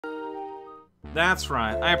That's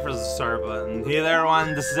right, I press the start button. Hey there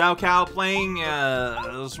everyone, this is raocow playing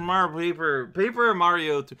Smart Paper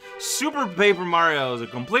Mario 2. Super Paper Mario is a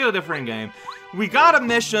completely different game. We got a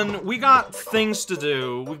mission, we got things to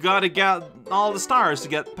do, we gotta get all the stars to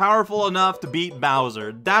get powerful enough to beat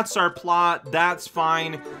Bowser. That's our plot, that's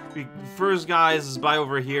fine. First guys is by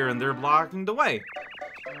over here and they're blocking the way.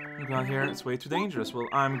 We got here, it's way too dangerous. Well,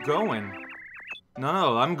 I'm going.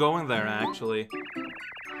 No, I'm going there actually.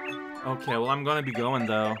 Okay, well, I'm gonna be going,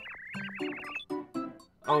 though.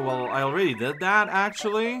 Oh, well, I already did that,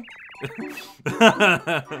 actually. I'm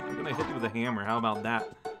gonna hit you with a hammer, how about that?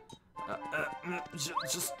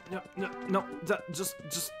 Just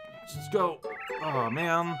go. Oh,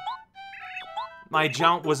 man. My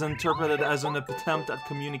jump was interpreted as an attempt at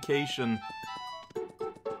communication.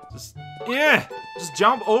 Just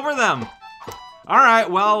jump over them. Alright,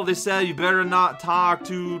 well, they said you better not talk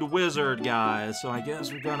to the wizard guy, so I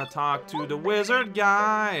guess we're gonna talk to the wizard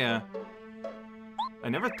guy. I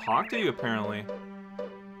never talked to you, apparently.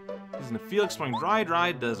 He's in the field exploring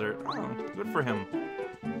dry desert. Oh, good for him.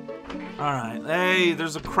 Alright, hey,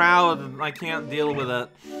 there's a crowd, and I can't deal with it.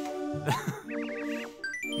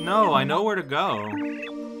 No, I know where to go.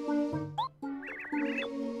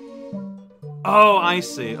 Oh, I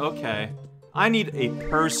see, okay. I need a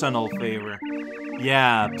personal favor.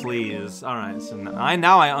 Yeah, please. Alright, so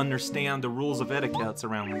now I understand the rules of etiquette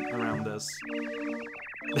around this.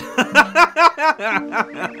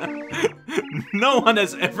 No one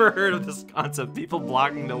has ever heard of this concept. People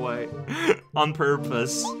blocking the way on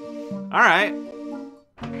purpose. Alright.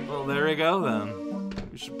 Well, there we go then.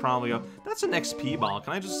 We should probably go. That's an XP ball.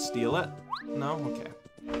 Can I just steal it? No? Okay.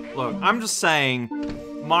 Look, I'm just saying,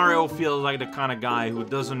 Mario feels like the kind of guy who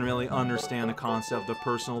doesn't really understand the concept of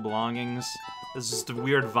personal belongings. This is just a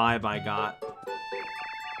weird vibe I got.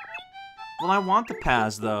 Well, I want the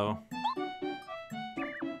Paz, though.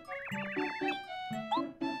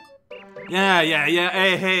 Yeah,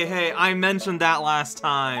 hey, I mentioned that last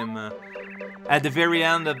time. At the very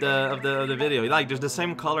end of the video. Like, there's the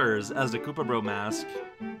same colors as the Koopa Bro mask.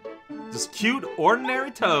 Just cute,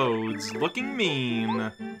 ordinary toads, looking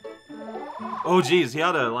mean. Oh, geez, he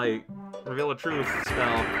had to, like, reveal the truth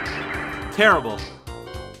spell. Terrible.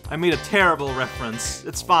 I made a terrible reference.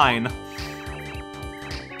 It's fine.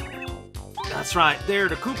 That's right, they're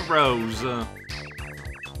the Koopa Bros.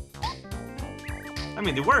 I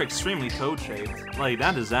mean, they were extremely toad-shaped. Like,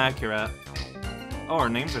 that is accurate. Oh, our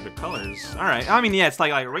names are the colors. Alright, I mean, yeah, it's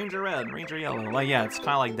like Ranger Red, Ranger Yellow. Like, yeah, it's kind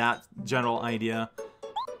of like that general idea.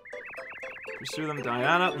 Pursue them,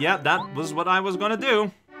 Diana. Yeah, that was what I was gonna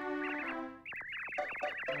do.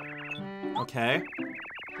 Okay.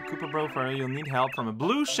 Koopa Bro Furry, you'll need help from a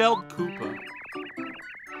blue-shelled Koopa.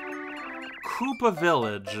 Koopa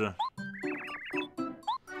Village.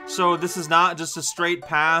 So this is not just a straight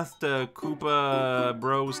path to Koopa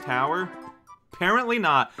Bro's tower? Apparently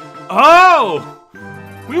not. Oh!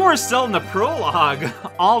 We were still in the prologue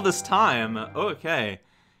all this time. Okay.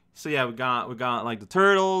 So yeah, we got like the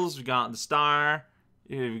turtles, we got the star,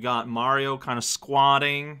 we got Mario kind of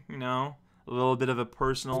squatting, you know, a little bit of a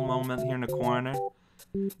personal moment here in the corner.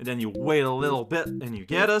 And then you wait a little bit, and you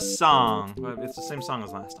get a song. But it's the same song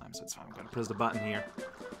as last time, so it's fine. I'm gonna press the button here.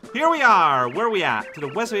 Here we are! Where are we at? To the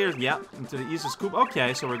west of here? Yep. And to the east is Koopa.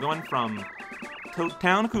 Okay, so we're going from Toad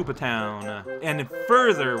Town to Koopa Town. And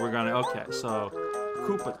further, we're gonna... Okay, so...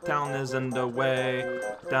 Koopa Town is in the way.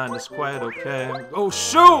 Down is quite okay. Oh,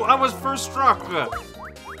 shoot! I was first struck!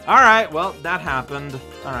 Alright, well, that happened.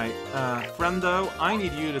 Alright, friendo, I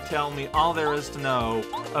need you to tell me all there is to know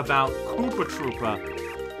about Koopa Troopa.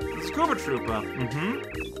 It's Koopa Troopa.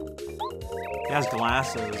 He has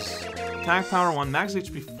glasses. Attack power 1, max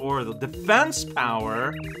HP 4. The defense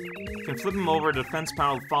power, you can flip him over, defense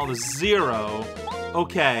power will fall to 0.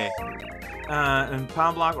 Okay. And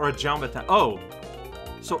power block or a jump attack. Oh.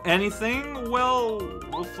 So anything will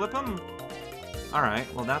flip him? Alright,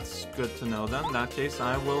 well that's good to know then. In that case,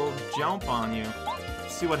 I will jump on you.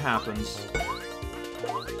 See what happens.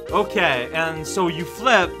 Okay, and so you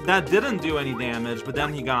flip, that didn't do any damage, but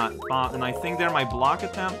then he got bopped, and I think there my block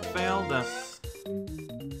attempt failed.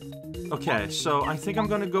 Okay, so I think I'm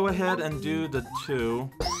gonna go ahead and do the 2.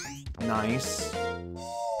 Nice.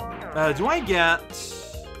 Do I get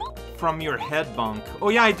from your head bunk? Oh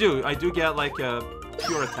yeah, I do. I do get like a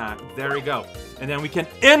pure attack. There we go. And then we can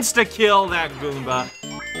insta-kill that Goomba.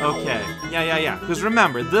 Okay. Yeah. Because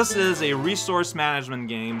remember, this is a resource management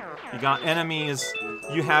game. You got enemies,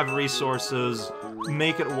 you have resources,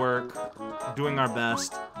 make it work, doing our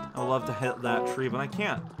best. I would love to hit that tree, but I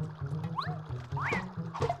can't.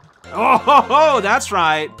 Oh, ho, ho, that's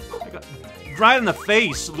right. Right in the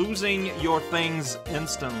face, losing your things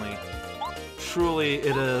instantly. Truly,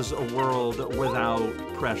 it is a world without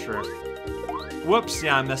pressure. Whoops,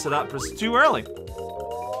 yeah, I messed it up. It's too early.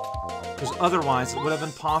 Because otherwise, it would have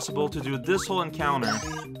been possible to do this whole encounter.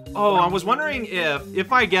 Oh, I was wondering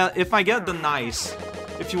if I get the nice,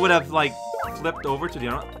 if you would have like flipped over to the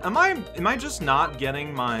other. Am I just not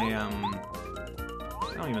getting my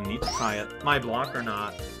I don't even need to try it. My block or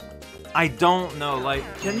not? I don't know. Like,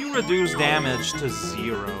 can you reduce damage to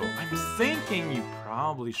 0? I'm thinking you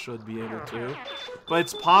probably should be able to, but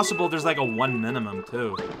it's possible there's like a 1 minimum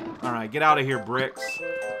too. All right, get out of here, bricks.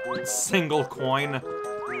 Single coin.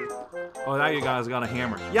 Oh, now you guys got a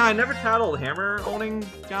hammer. Yeah, I never tattled hammer-owning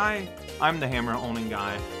guy. I'm the hammer-owning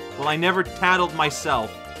guy. Well, I never tattled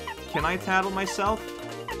myself. Can I tattle myself?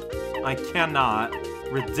 I cannot.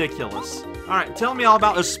 Ridiculous. Alright, tell me all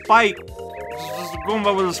about the spike. It's just a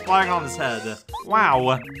Goomba with a spike on his head.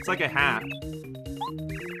 Wow, it's like a hat.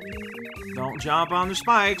 Don't jump on the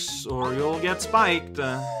spikes, or you'll get spiked.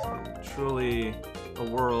 Truly a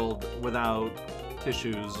world without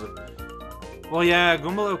tissues. Well, yeah,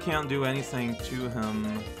 Goombalo can't do anything to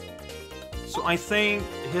him. So I think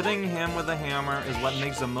hitting him with a hammer is what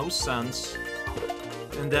makes the most sense.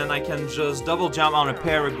 And then I can just double jump on a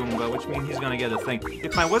Paragoomba, which means he's gonna get a thing.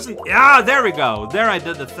 If I wasn't... Ah, there we go! There I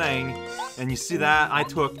did the thing. And you see that? I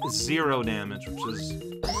took 0 damage,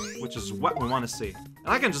 which is what we want to see. And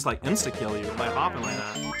I can just, like, insta-kill you by hopping like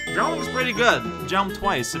that. Jumping's pretty good. Jump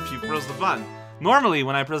twice if you press the button. Normally,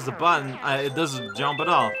 when I press the button, it doesn't jump at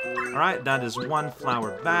all. Alright, that is 1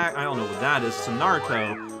 flower back. I don't know what that is. It's a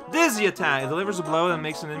Naruto. Dizzy attack. It delivers a blow that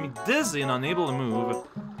makes an enemy dizzy and unable to move.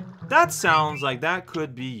 That sounds like that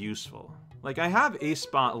could be useful. Like, I have a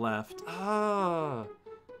spot left. Oh.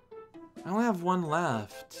 I only have 1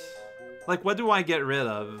 left. Like, what do I get rid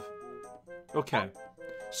of? Okay.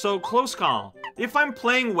 So, close call. If I'm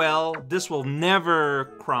playing well, this will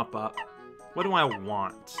never crop up. What do I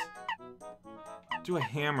want? Do a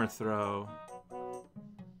hammer throw.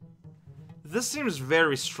 This seems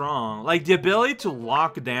very strong. Like, the ability to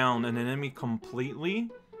lock down an enemy completely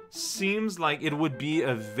seems like it would be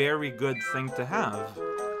a very good thing to have.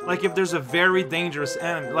 Like, if there's a very dangerous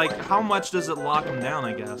enemy, like, how much does it lock him down,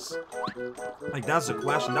 I guess? Like, that's the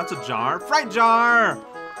question. That's a jar. Fright jar!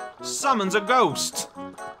 Summons a ghost!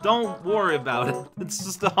 Don't worry about it. It's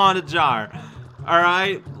just a haunted jar.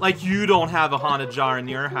 Alright? Like, you don't have a haunted jar in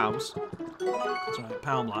your house. That's right,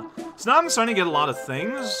 pound block. So now I'm starting to get a lot of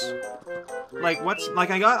things. Like, what's... Like,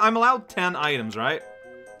 I'm allowed 10 items, right?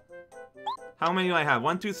 How many do I have?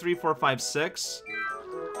 1, 2, 3, 4, 5, 6.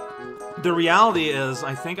 The reality is,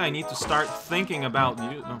 I think I need to start thinking about...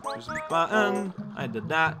 Use the button. I did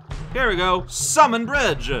that. Here we go. Summon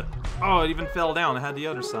bridge! Oh, it even fell down. I had the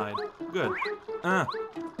other side. Good.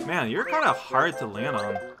 Man, you're kind of hard to land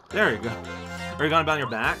on. There you go. Are you gonna be on your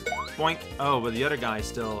back? Boink. Oh, but the other guy's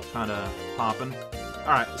still kind of popping.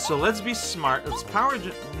 Alright, so let's be smart. Let's power...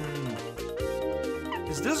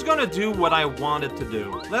 Is this gonna do what I want it to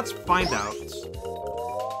do? Let's find out.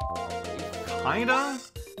 Kinda?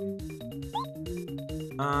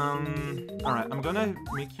 Alright, I'm gonna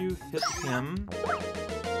make you hit him.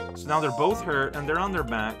 So now they're both hurt, and they're on their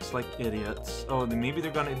backs like idiots. Oh, then maybe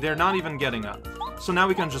they're not even getting up. So now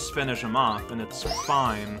we can just finish them off, and it's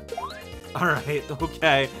fine. Alright,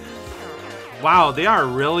 okay. Wow, they are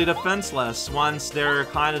really defenseless once they're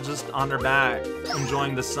kind of just on their back,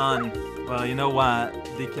 enjoying the sun. Well, you know what?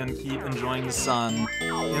 They can keep enjoying the sun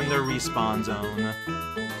in their respawn zone.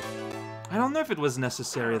 I don't know if it was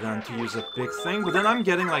necessary then to use a big thing, but then I'm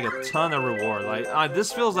getting like a ton of reward. Like,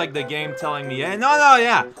 this feels like the game telling me, hey, no,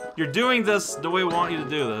 yeah, you're doing this the way we want you to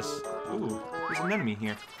do this. Ooh, there's an enemy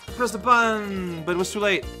here. Press the button, but it was too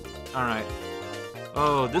late. All right.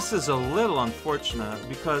 Oh, this is a little unfortunate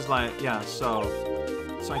because, like, yeah, so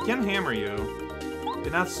I can hammer you, and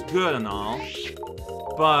that's good and all,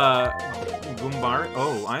 but Goombar,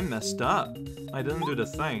 oh, I messed up. I didn't do the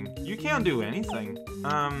thing. You can't do anything.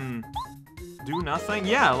 Do nothing?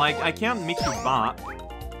 Yeah, like, I can't make you bop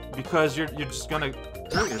because you're just gonna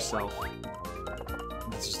hurt yourself.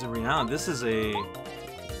 This is the reality. This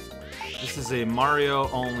is a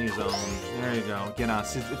Mario-only zone. There you go. Get out.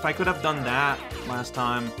 See, if I could have done that last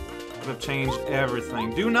time, I would have changed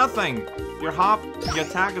everything. Do nothing! Your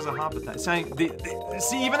attack is a hop attack.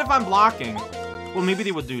 See, even if I'm blocking, well, maybe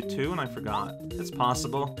they would do 2, and I forgot. It's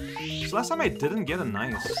possible. So last time I didn't get a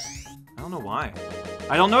nice. I don't know why.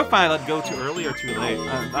 I don't know if I let go too early or too late.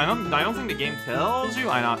 I don't think the game tells you.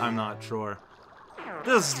 I'm not sure.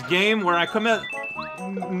 This game where I commit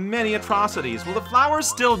many atrocities. Will the flowers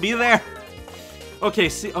still be there? Okay,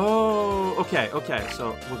 see, oh, okay,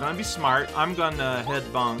 so we're gonna be smart. I'm gonna head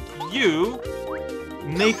bonk you,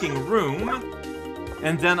 making room,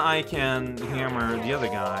 and then I can hammer the other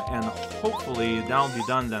guy, and hopefully that'll be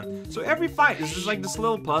done then. So every fight is just like this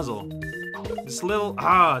little puzzle. This little,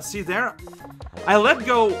 see there? I let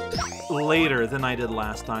go later than I did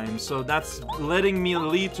last time, so that's letting me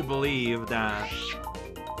lead to believe that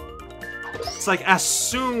it's like as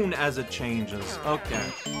soon as it changes. Okay.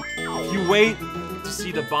 If you wait to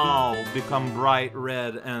see the ball become bright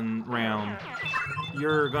red and round,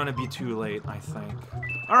 you're gonna be too late, I think.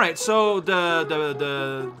 Alright, so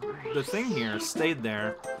the thing here stayed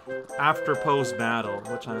there after post-battle,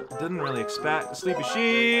 which I didn't really expect. Sleepy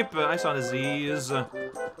sheep, I saw the Z's.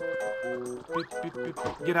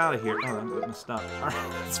 Get out of here. Oh, I'm messed up. Alright,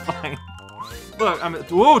 it's fine. Look,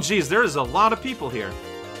 whoa, geez, there's a lot of people here.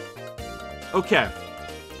 Okay.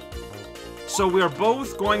 So we are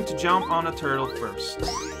both going to jump on a turtle first.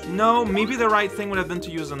 No, maybe the right thing would have been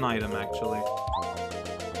to use an item, actually.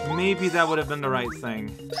 Maybe that would have been the right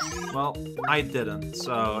thing. Well, I didn't,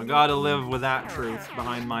 so I gotta live with that truth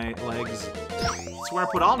behind my legs. That's where I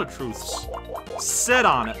put all the truths. Sit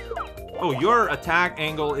on it. Oh, your attack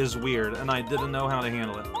angle is weird, and I didn't know how to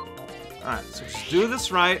handle it. Alright, so just do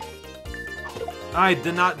this right. I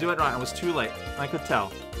did not do it right. I was too late. I could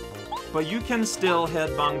tell. But you can still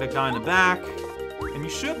headbang the guy in the back. And you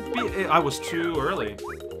should be... I was too early.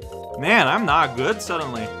 Man, I'm not good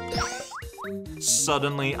suddenly.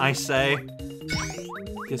 Suddenly, I say.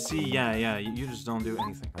 You see, yeah, you just don't do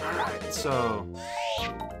anything. Alright, so...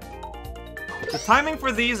 the timing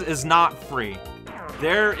for these is not free.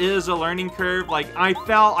 There is a learning curve. Like, I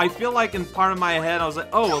feel like in part of my head, I was like,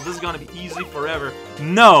 oh, well, this is gonna be easy forever.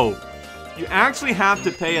 No! You actually have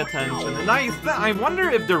to pay attention. And I wonder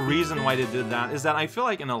if the reason why they did that is that I feel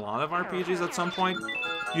like in a lot of RPGs at some point,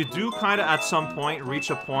 you do kind of at some point reach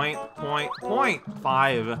a point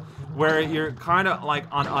 5 where you're kind of like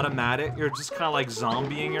on automatic. You're just kind of like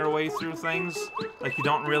zombieing your way through things. Like you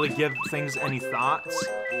don't really give things any thoughts.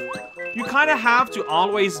 You kind of have to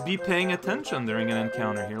always be paying attention during an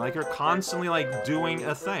encounter here. Like you're constantly like doing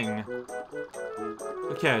a thing.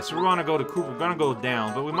 Okay, so we want to go to Coop. We're gonna go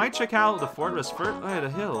down, but we might check out the fortress first. Oh, the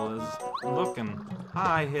hill is looking.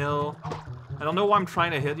 Hi, hill. I don't know why I'm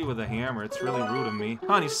trying to hit you with a hammer. It's really rude of me.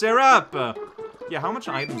 Honey, syrup! Yeah, how much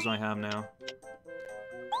items do I have now?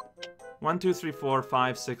 1, 2, 3, 4,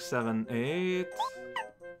 5, 6, 7, 8.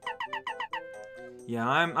 Yeah,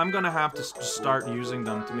 I'm gonna have to start using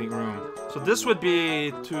them to make room. So this would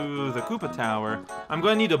be to the Koopa Tower. I'm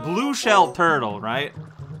gonna need a blue shell turtle, right?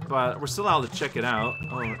 But we're still able to check it out.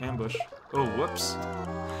 Oh, ambush. Oh, whoops.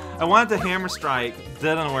 I wanted to hammer strike.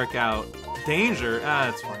 Didn't work out. Danger?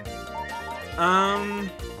 It's fine.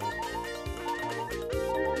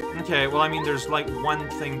 Okay, well, I mean, there's like one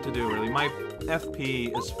thing to do, really. My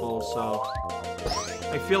FP is full, so...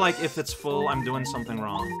 I feel like if it's full, I'm doing something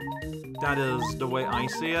wrong. That is the way I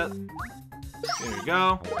see it. There we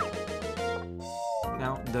go.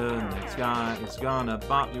 Now, the next guy is gonna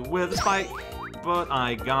bop you with a spike. But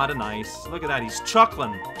I got a nice. Look at that, he's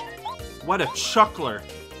chuckling. What a chuckler.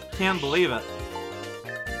 Can't believe it.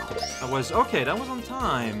 That was on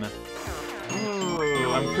time.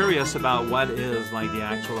 Oh, I'm curious about what is, like, the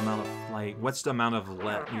actual amount of, like, what's the amount of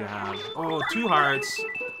let you have? Oh, 2 hearts.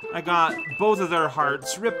 I got both of their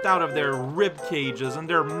hearts ripped out of their rib cages, and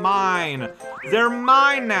they're mine. They're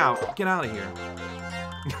mine now. Get out of here.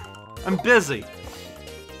 I'm busy.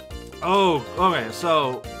 Oh, okay,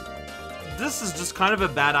 so... this is just kind of a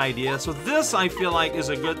bad idea. So this, I feel like, is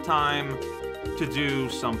a good time to do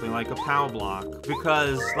something like a POW block.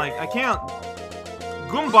 Because, like, I can't...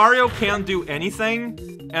 Goombario can't do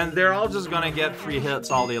anything, and they're all just gonna get free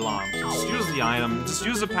hits all day long. So just use the item, just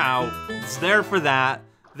use a POW. It's there for that.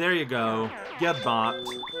 There you go. Get bopped.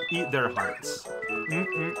 Eat their hearts.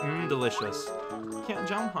 Delicious. Can't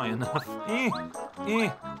jump high enough.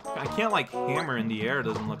 I can't, like, hammer in the air, it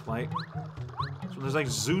doesn't look like. There's like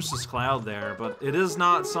Zeus's cloud there, but it is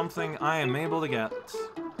not something I am able to get.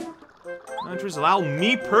 Entries allow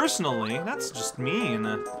me personally. That's just mean.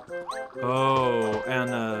 Oh,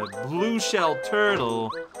 and a blue shell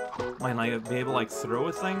turtle. Might I be able to like throw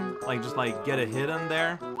a thing? Like just like get a hit in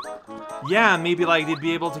there? Yeah, maybe like they'd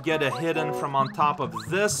be able to get a hit in from on top of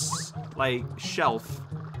this like shelf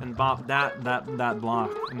and bop that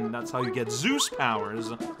block, and that's how you get Zeus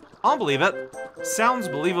powers. I'll believe it. Sounds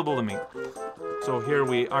believable to me. So here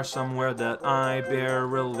we are somewhere that I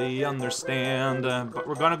barely understand, but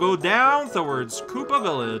we're gonna go down towards Koopa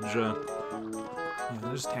Village. Yeah,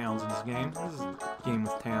 there's towns in this game. This is a game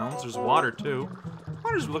with towns. There's water too.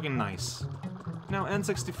 Water's looking nice. Now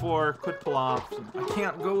N64, quit pull off. I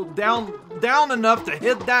can't go down enough to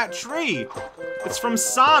hit that tree. It's from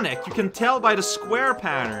Sonic. You can tell by the square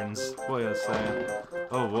patterns. Boy, I say.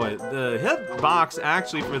 Oh boy, the hitbox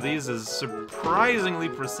actually for these is surprisingly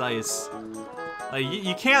precise. Like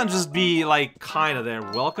you can't just be like kinda there.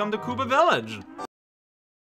 Welcome to Koopa Village.